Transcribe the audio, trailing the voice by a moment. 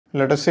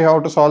Let us see how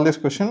to solve this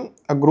question.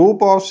 A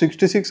group of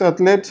 66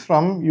 athletes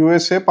from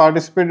USA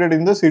participated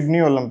in the Sydney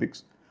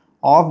Olympics.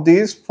 Of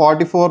these,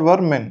 44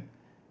 were men.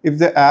 If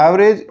the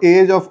average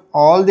age of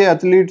all the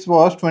athletes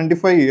was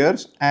 25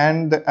 years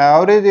and the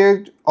average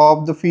age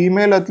of the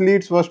female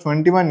athletes was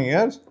 21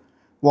 years,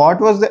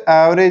 what was the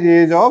average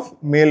age of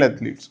male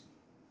athletes?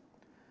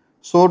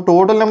 So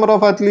total number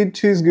of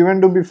athletes is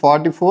given to be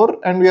 44,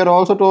 and we are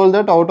also told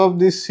that out of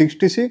these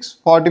 66,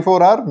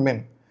 44 are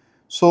men.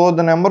 So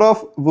the number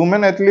of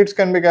women athletes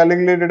can be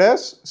calculated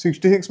as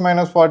 66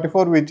 minus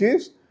 44, which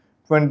is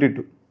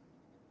 22.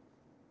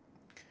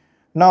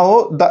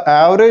 Now the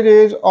average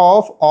age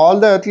of all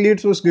the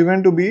athletes was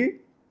given to be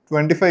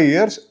 25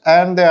 years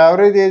and the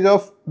average age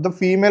of the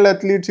female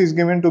athletes is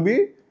given to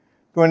be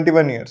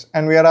 21 years,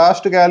 and we are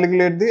asked to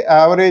calculate the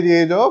average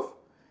age of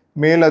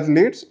male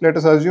athletes. Let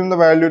us assume the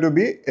value to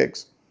be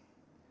x.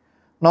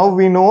 Now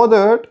we know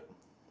that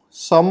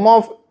sum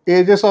of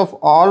ages of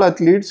all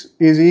athletes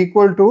is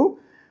equal to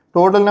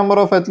total number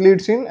of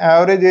athletes in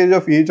average age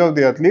of each of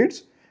the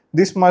athletes.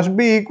 This must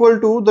be equal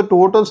to the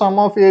total sum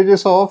of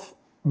ages of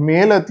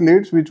male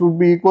athletes, which would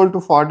be equal to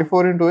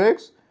 44 into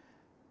x,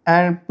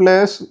 and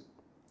plus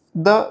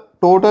the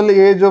total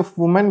age of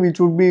women, which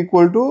would be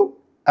equal to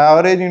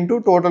average into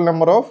total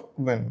number of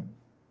women.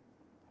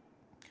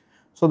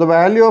 So the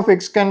value of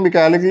x can be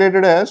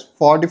calculated as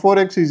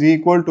 44x is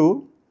equal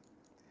to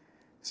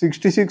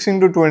 66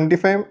 into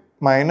 25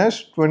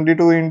 minus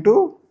 22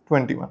 into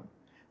 21.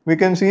 We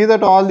can see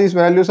that all these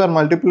values are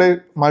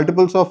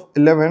multiples of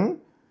 11.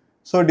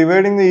 So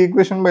dividing the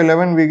equation by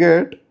 11, we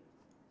get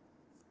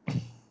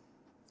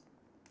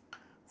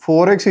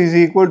 4x is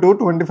equal to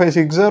 25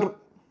 6 are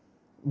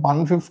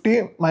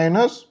 150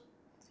 minus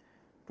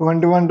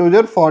 21 2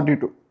 are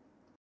 42.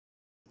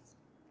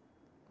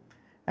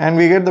 And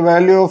we get the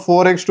value of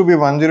 4x to be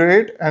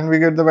 108, and we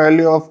get the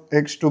value of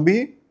x to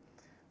be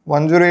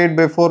 108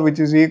 by 4, which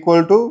is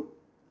equal to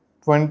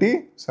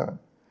 27.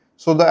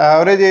 So the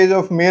average age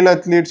of male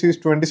athletes is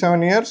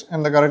 27 years,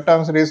 and the correct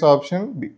answer is option B.